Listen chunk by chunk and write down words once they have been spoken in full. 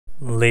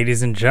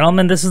Ladies and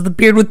gentlemen, this is the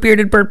Beard with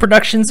Bearded Bird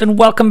Productions, and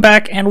welcome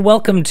back and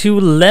welcome to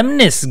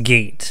Lemnis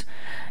Gate.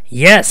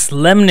 Yes,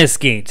 Lemnis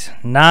Gate,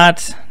 not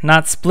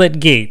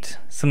Split Gate.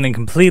 Something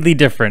completely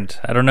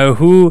different. I don't know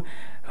who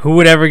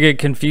would ever get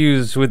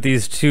confused with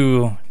these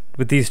two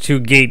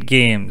gate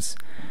games.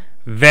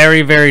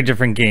 Very, very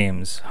different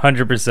games.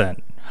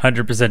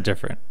 100%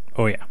 different.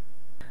 Oh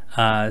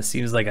yeah.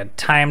 Seems like a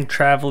time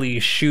travel-y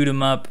shoot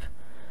 'em up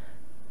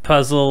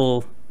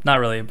puzzle. Not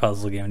really a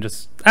puzzle game,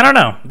 just, I don't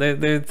know.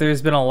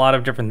 There's been a lot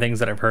of different things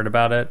that I've heard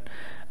about it.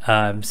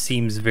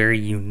 Seems very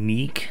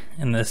unique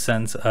in the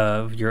sense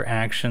of your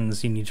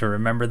actions, you need to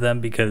remember them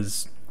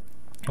because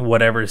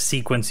whatever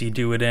sequence you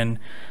do it in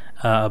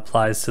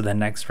applies to the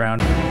next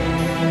round.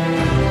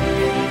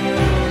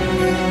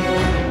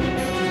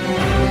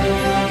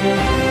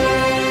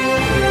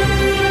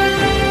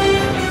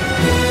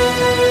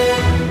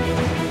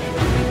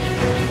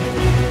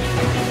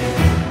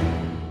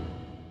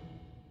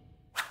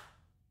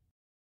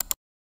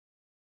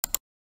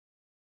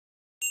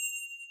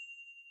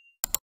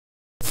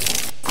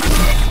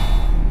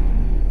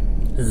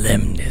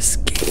 Lemnis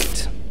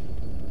Gate.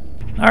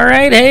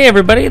 Alright, hey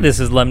everybody, this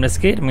is Lemnis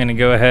Gate. I'm gonna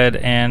go ahead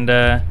and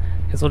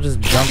guess we'll just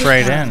jump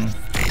right in.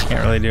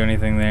 Can't really do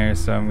anything there,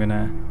 so I'm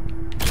gonna...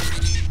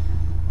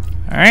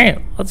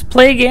 Alright, let's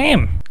play a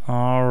game.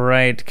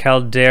 Alright,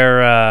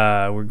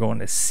 Caldera. We're going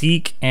to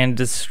seek and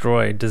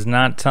destroy. Does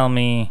not tell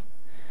me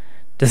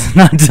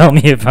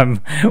if I'm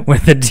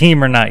with the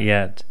team or not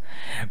yet.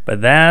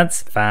 But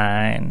that's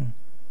fine.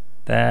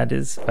 That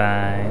is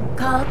fine.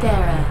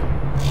 Caldera.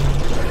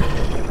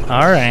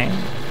 Alright.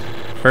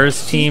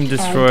 First team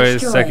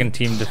destroys, second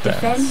team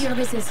defends. Defend your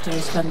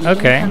resistors from the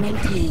incoming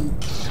team.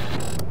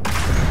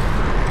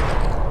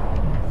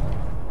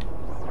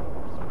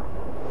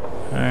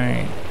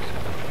 Alright.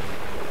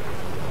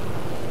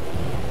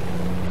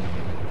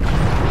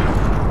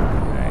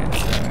 Alright,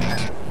 so...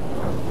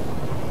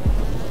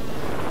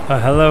 Oh,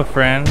 hello,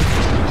 friend.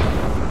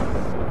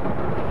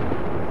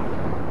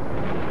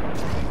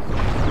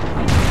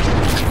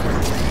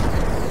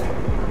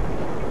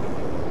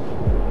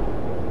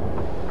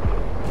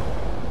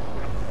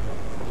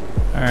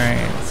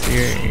 Alright, so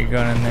you're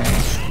going in there.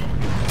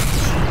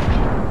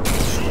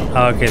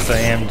 Oh, okay, so I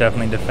am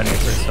definitely defending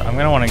first. So I'm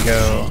gonna want to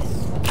go.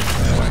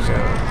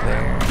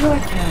 There. Your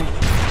turn.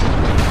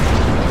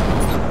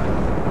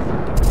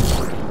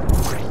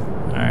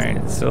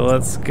 Alright, so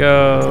let's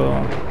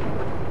go.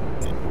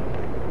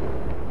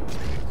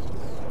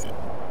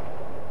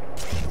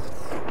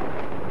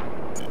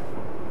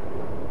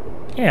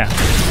 Yeah.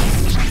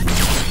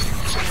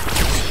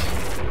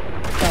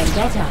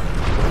 Vendetta.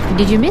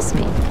 Did you miss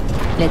me?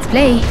 Let's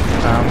play.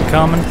 I'm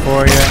coming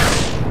for you.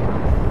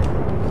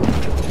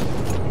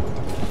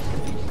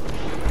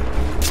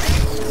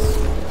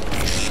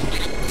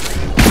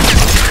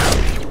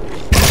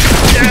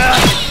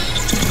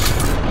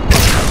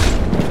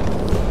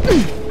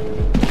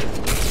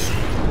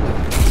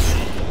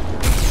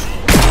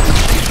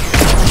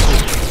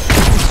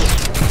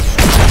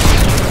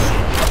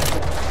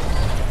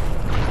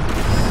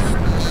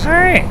 All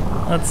right,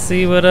 let's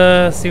see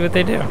what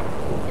they do.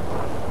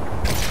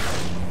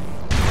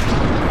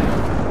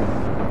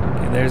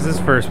 There's this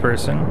first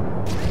person.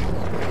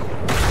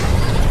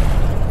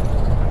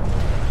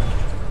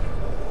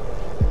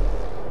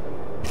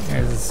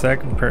 There's the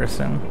second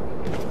person.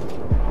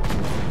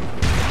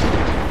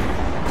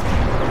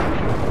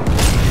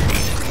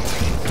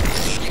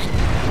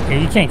 Yeah,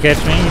 you can't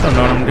catch me. You don't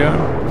know what I'm doing.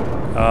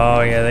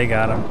 Oh yeah, they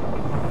got him.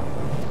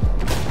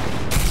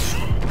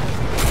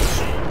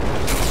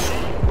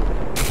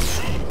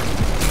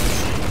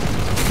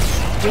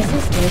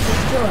 Resistor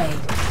destroyed.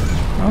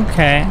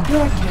 Okay.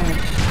 Your turn.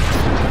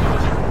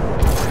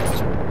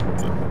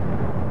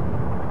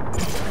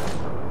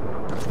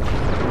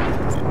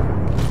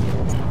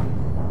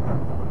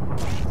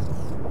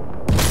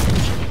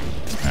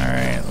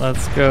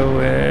 Let's go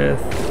with,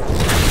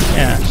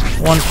 yeah,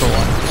 1 for 1.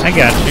 I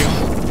got you.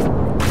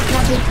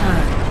 Rapid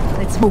time.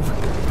 Let's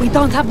move. We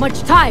don't have much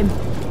time.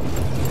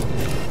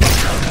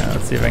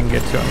 Let's see if I can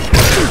get to him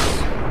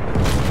first.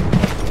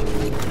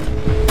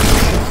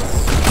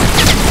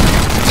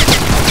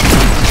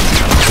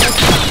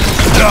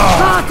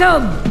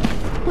 Bottom!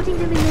 Putting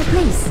them in their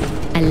place.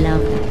 I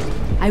love that.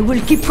 I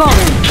will keep going.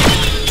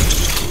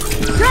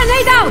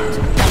 Grenade out!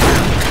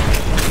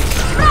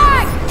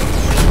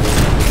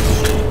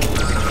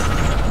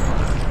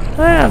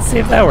 Let's see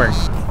if that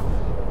works.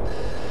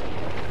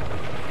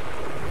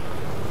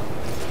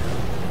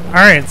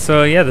 Alright,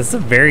 so yeah, this is a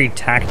very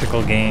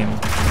tactical game.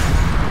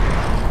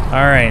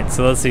 Alright,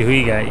 so let's see who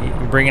you got.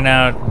 You're bringing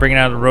out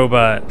the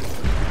robot.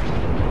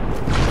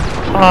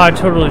 Oh, I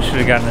totally should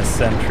have gotten a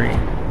sentry.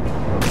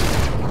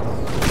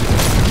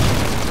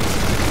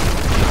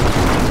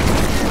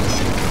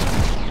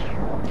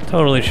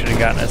 Totally should have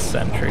gotten a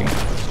sentry.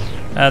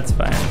 That's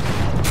fine.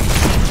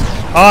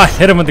 Oh, I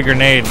hit him with the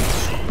grenade.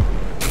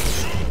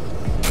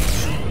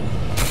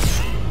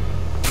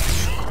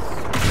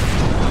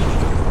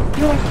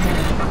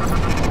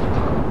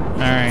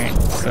 Alright,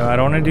 so I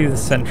don't want to do the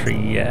sentry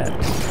yet.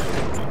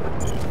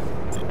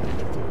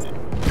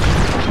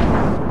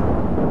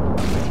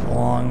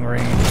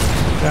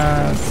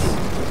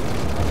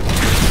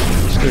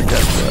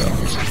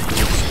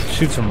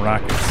 shoot some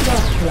rockets.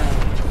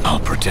 I'll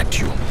protect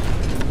you.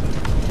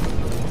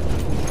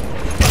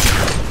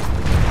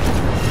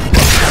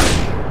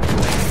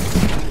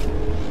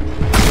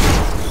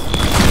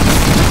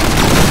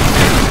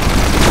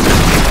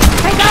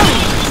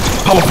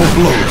 Powerful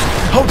blows.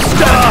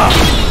 Outstanding.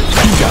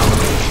 Two down.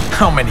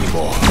 How many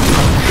more?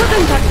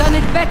 Couldn't have done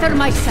it better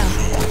myself.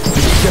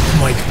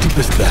 Accept my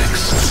deepest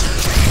thanks.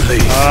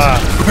 Please.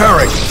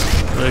 Preparing.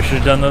 Really should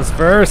have done those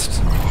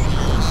first.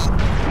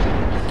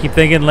 Keep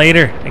thinking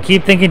later. I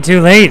keep thinking too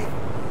late.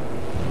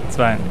 It's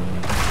fine.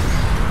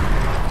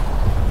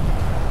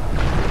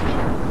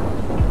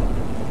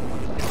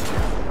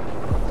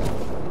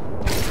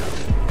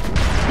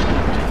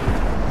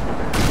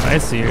 I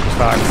see your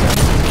toxin.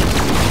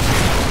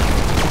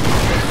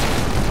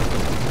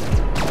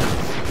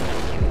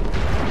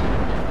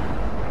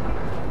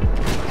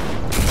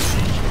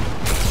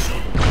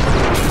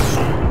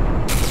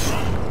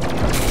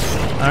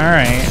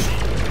 Alright.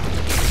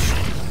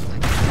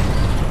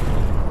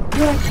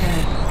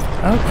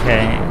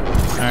 Okay.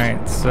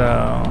 Alright,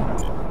 so...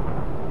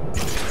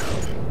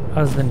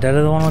 Oh, is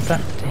Vendetta the one with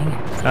that? Dang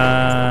it.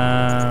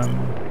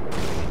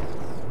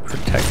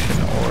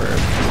 Protection orb.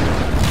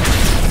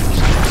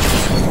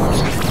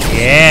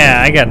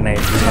 Yeah, I got an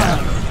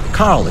idea.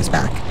 Carl is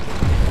back.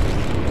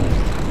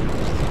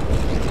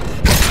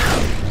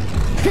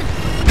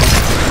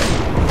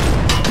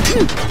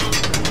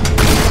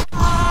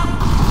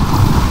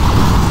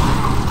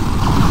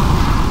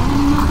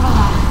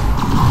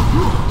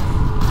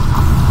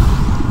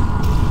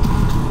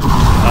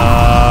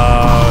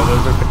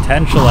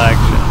 Potential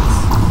actions.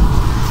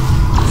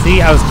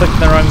 See, I was clicking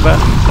the wrong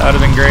button. That would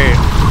have been great.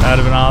 That would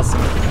have been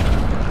awesome.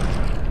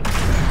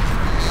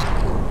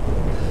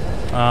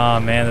 Oh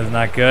man, that's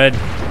not good.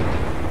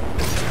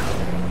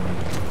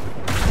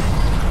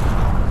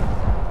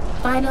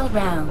 Final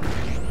round.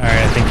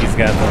 Alright, I think he's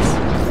got this.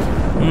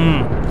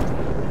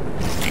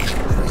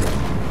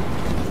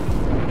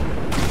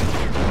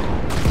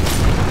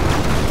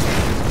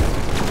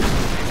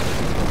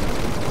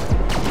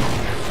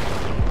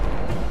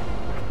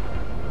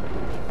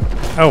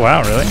 Oh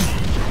wow, really?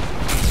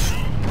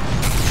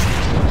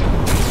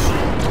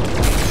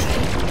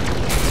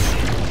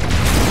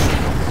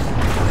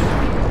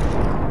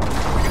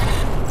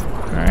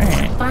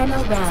 Alright.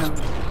 Final round.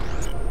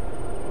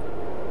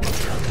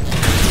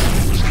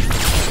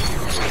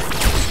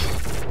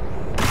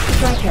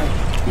 Striker.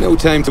 No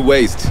time to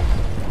waste.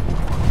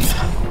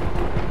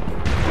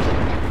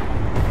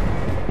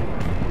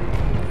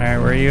 Alright,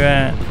 where are you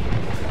at?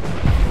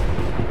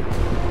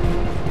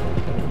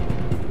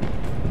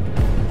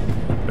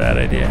 Bad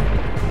idea.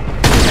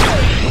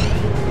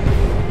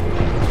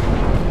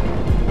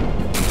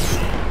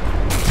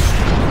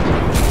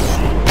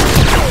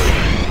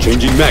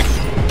 Changing mech.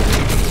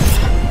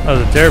 That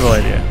was a terrible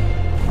idea.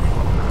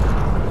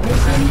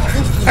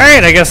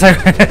 Alright, I guess I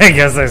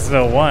I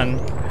still won.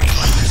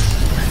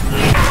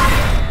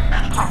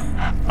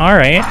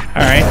 Alright,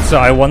 so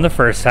I won the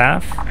first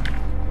half.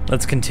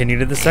 Let's continue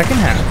to the second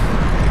half.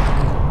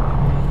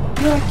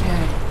 Your turn.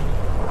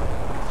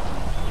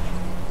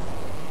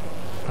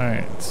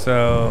 Alright,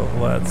 so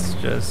let's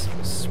just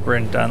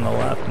sprint down the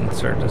left and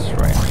start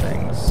destroying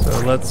things. So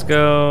let's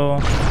go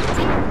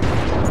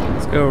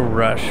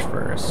rush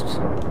first.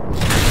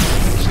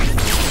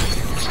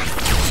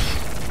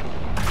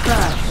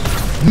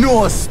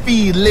 No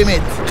speed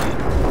limit.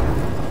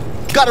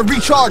 Gotta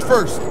recharge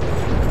first.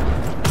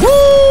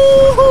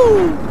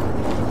 Woo-hoo!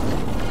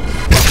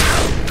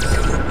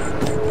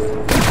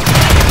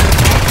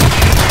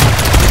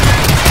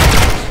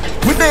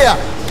 We're there.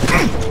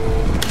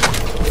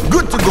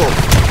 Good to go.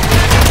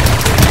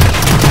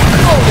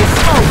 Holy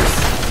smokes.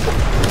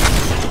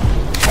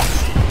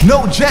 No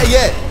jet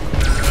yet.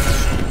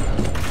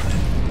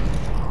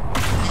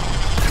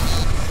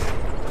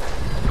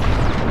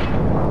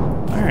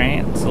 All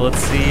right, so let's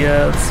see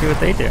what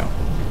they do.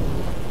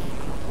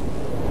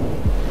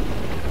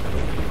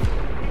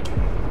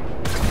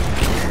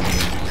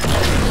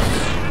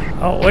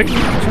 Oh wait,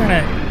 I'm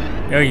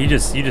trying to. Oh, you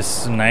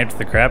just sniped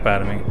the crap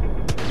out of me.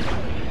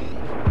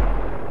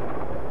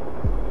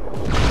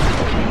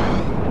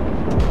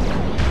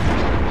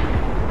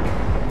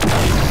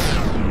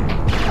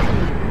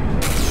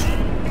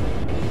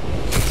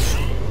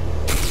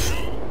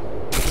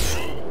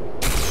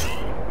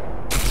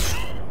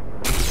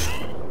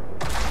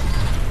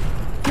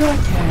 Your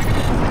turn.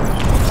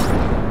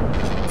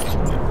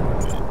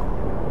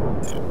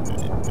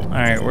 All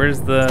right, where's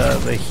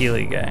the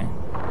Healy guy?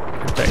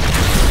 Protect.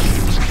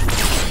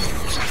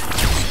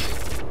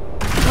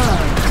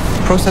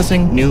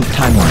 Processing new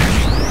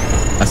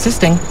timeline.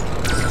 Assisting.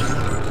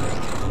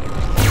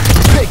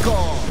 Take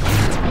off.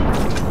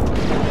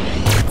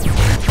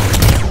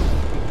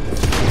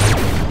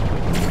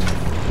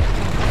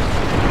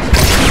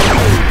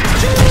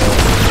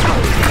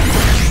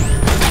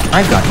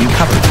 I've got you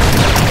covered.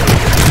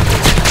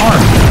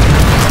 Armed.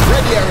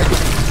 Ready, Eric.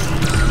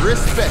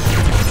 Respect.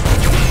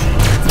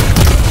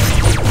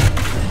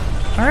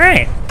 All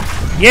right,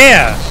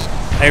 yeah,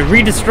 I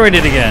redestroyed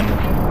it again.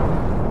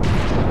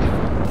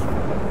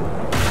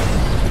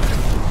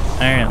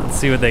 Alright, let's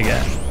see what they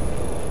got.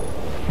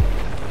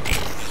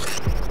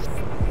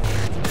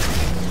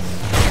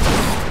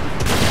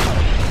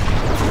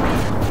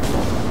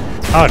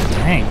 Oh,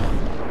 dang.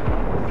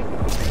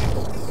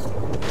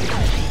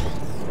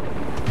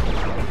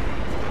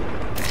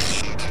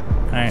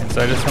 Alright,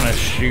 so I just want to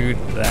shoot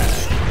that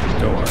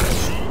door.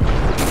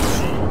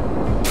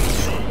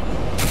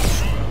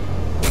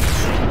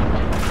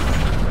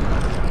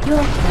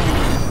 Your turn.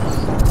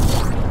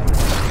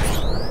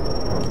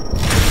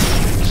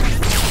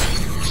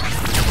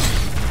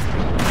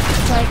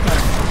 Striker.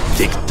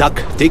 Tick tock,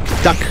 tick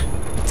tock.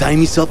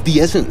 Time is of the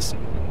essence.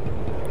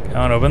 Go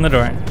on, open the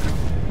door.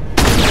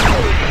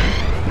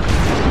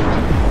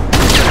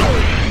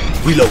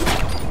 Reload.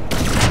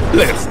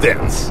 Let's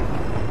dance.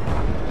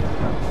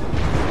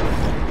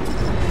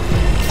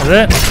 Is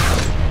it?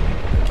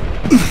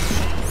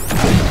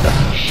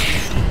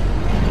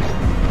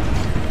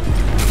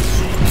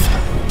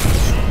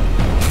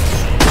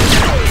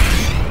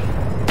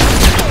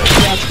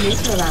 Threat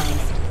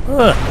neutralized.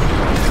 Ugh.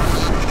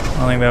 I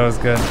don't think that was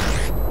good.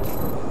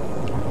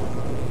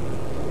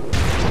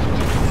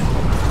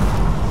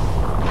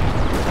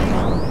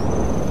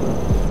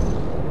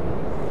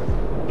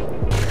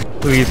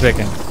 Who are you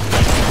picking?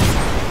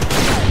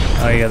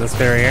 Oh, you got this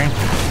guy right here?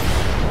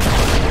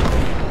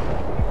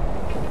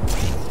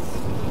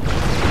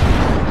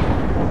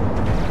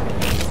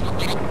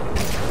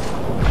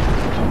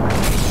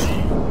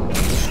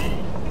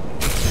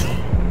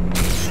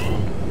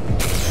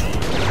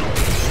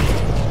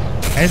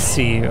 I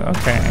see you.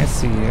 Okay, I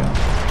see you.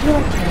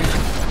 Your turn.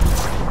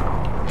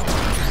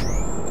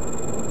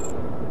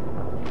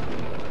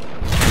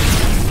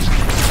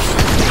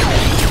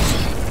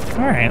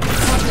 Alright,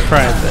 let's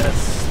try this.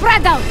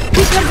 Spread out!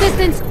 Keep your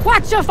distance!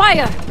 Watch your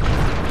fire!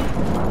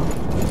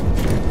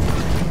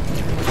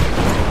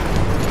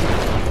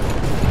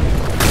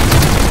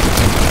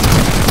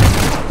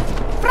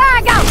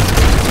 Frag out!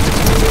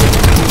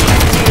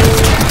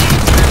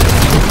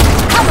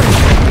 Cover!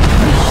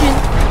 Mission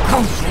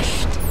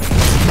accomplished.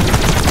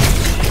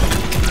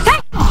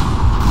 Take!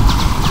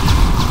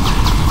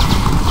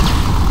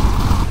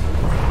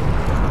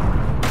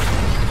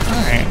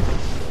 Alright.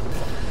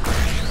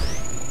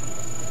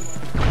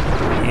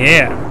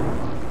 Yeah.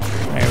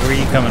 Alright, where are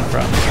you coming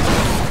from?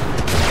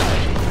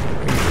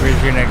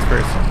 Where's your next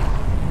person?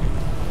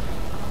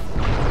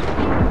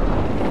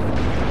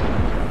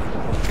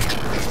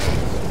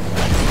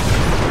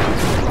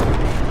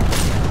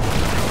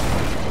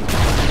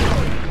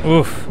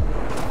 Oof.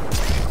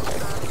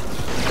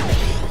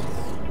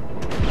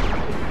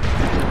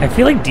 I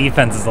feel like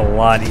defense is a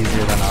lot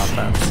easier than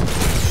offense.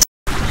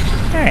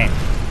 Alright.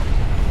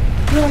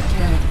 Your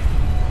turn.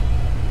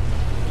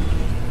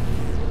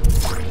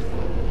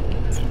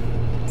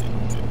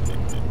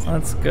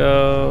 Let's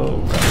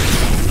go.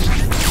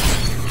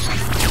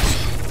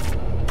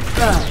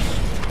 Rush.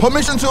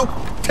 Permission to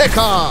take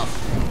off.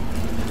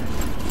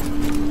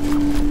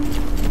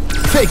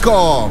 Take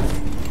off.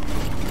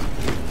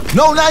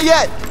 No, not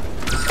yet.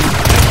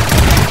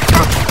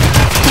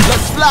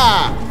 Let's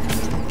fly.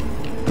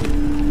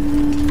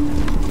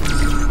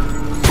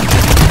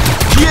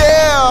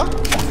 Yeah.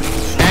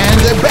 And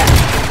they're back.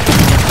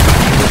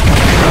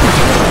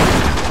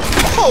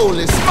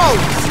 Holy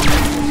smokes.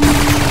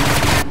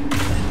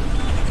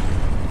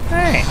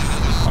 Hey,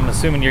 I'm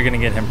assuming you're gonna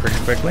get him pretty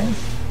quickly.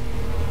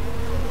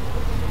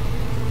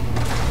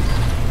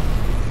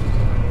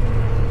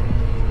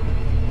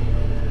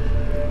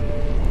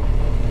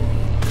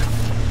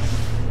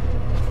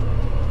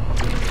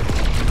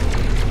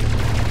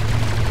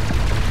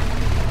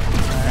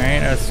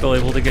 Alright, I was still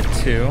able to get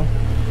two.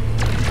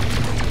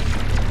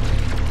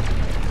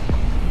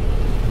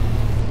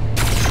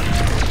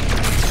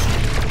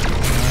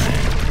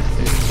 Alright, so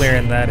he's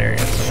clearing that area,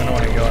 so I'm gonna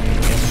want to go on the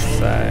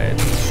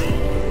inside.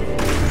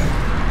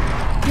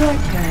 Your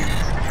turn.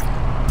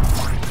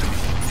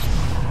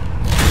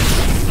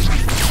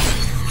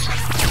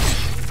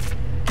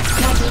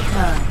 Magic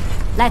card.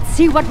 Let's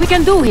see what we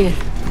can do here.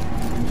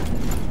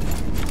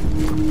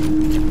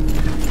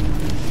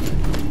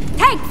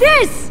 Take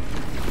this!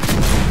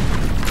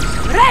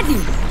 Ready!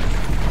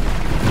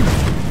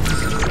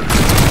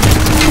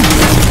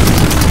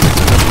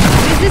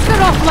 Resistor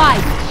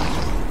offline!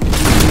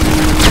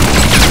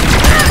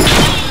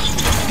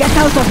 Get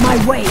out of my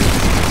way!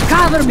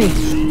 Cover me!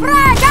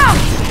 Frag out!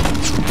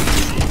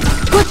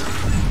 Good.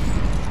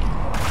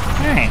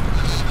 Alright.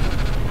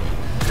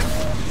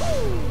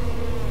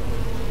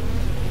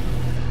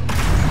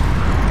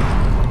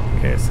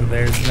 Okay, so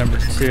there's number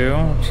two.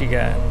 What she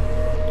got?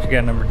 She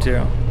got number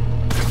two.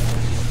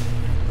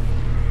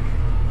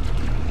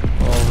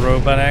 A little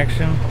robot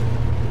action.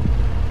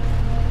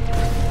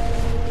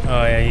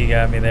 Oh yeah, you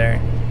got me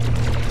there.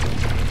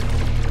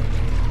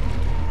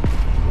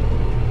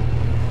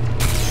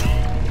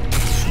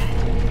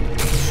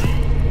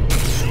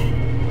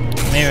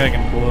 Maybe I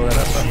can blow that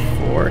up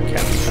before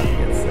Captain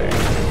gets there.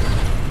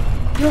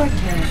 Your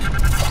turn.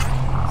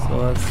 So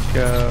let's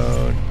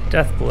go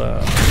Death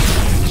Blow.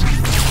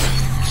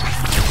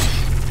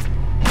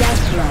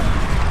 Death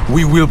blow.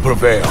 We will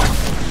prevail.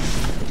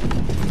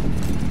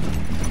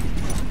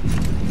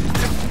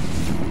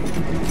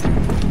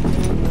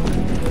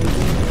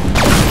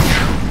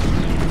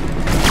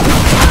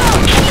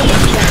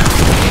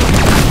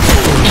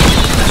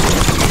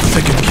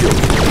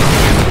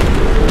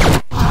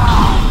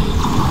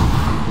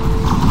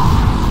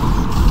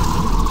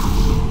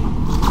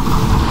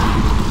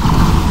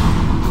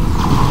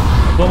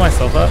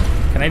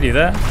 Can I do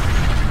that? I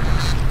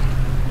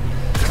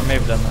may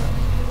have done that.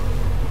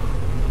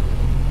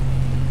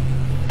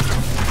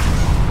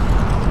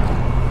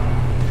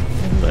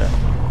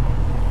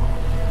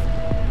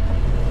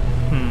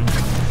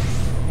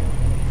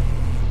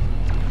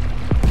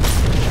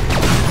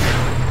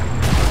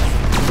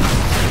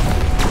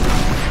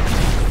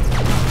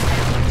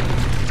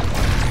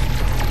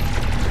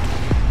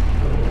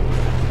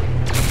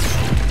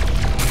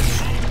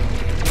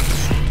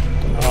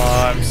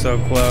 So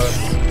close.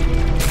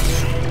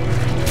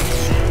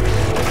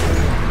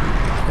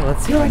 Okay,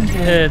 let's see if I can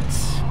hit.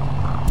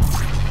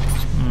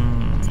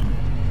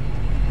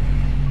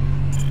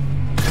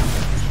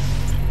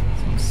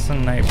 Some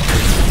snipers.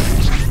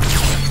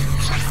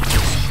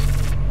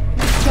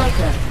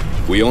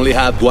 We only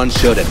have one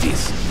shot at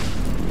this.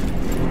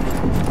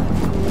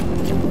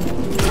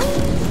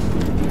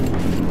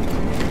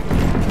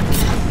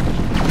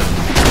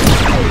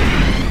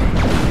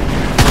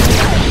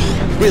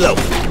 Reload.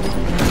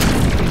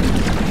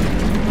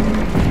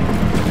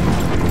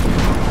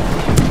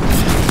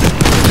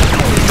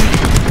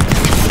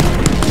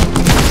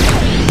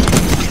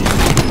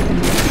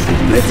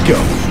 Let's go.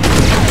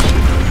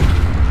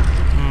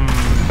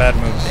 Bad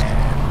move, Dan.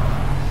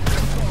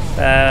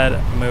 Bad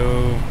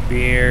move,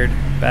 Beard.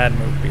 Bad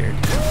move, Beard.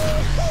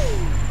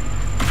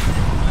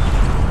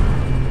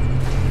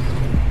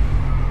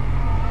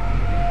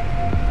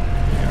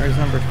 Yeah, where's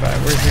number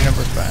 5? Where's your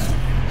number 5?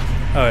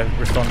 Oh,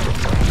 we're still number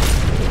 4.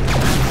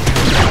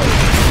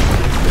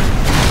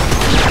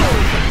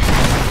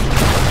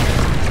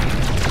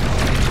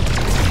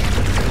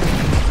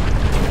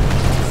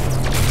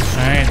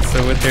 Alright, so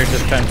with their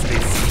defense, they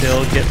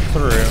still get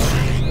through.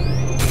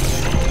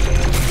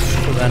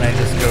 So then I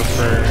just go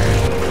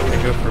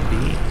for B.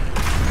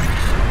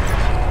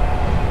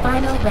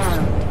 Final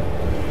round.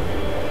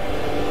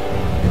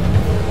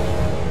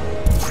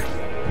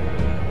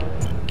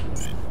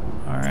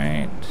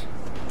 Alright.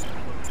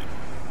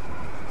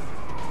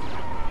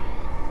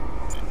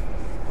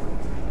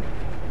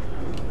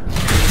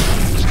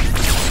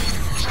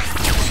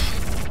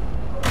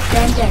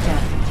 Vendetta.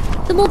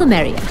 The more the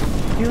merrier.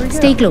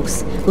 Stay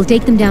close. We'll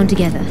take them down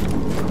together.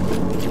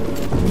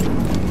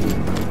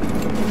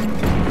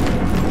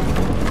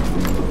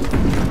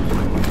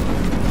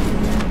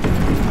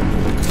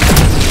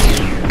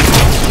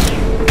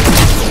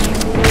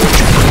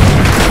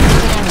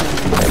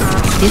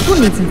 This will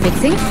need some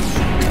fixing.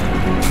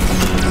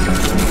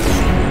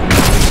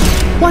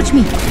 Watch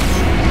me.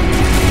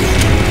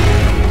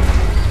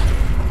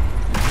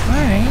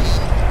 Alright.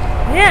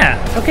 Yeah.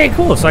 Okay,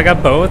 cool. So I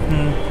got both,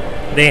 and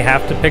they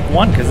have to pick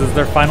one because it's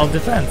their final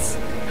defense.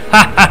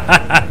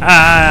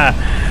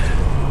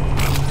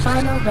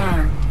 Final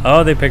round.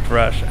 Oh, they picked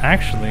Rush.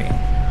 Actually,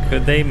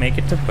 could they make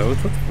it to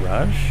both with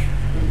Rush?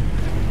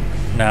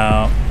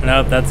 No.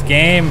 Nope, that's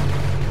game.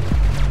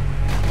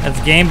 That's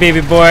game,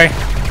 baby boy.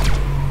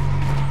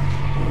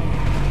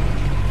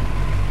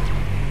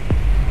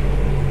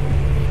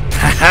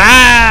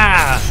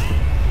 Ha!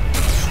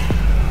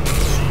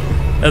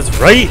 That's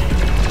right.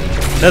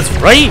 That's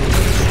right.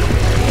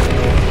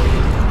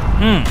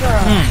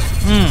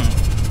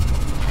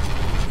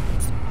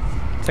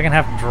 Second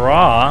half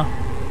draw.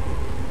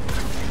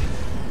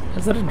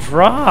 Is that a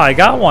draw? I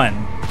got one. Oh,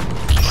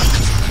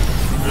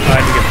 I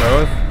had to get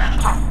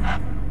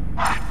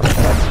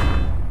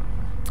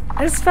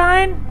both. It's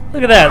fine.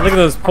 Look at that. Look at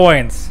those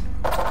points.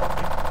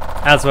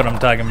 That's what I'm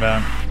talking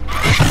about.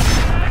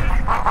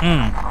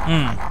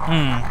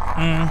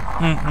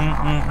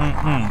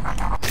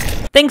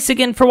 Thanks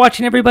again for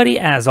watching, everybody.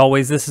 As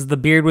always, this is the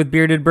Beard with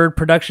Bearded Bird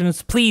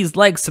Productions. Please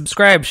like,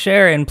 subscribe,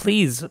 share, and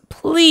please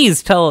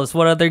tell us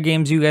what other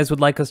games you guys would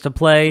like us to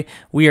play.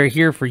 We are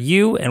here for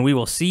you, and we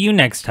will see you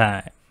next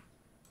time.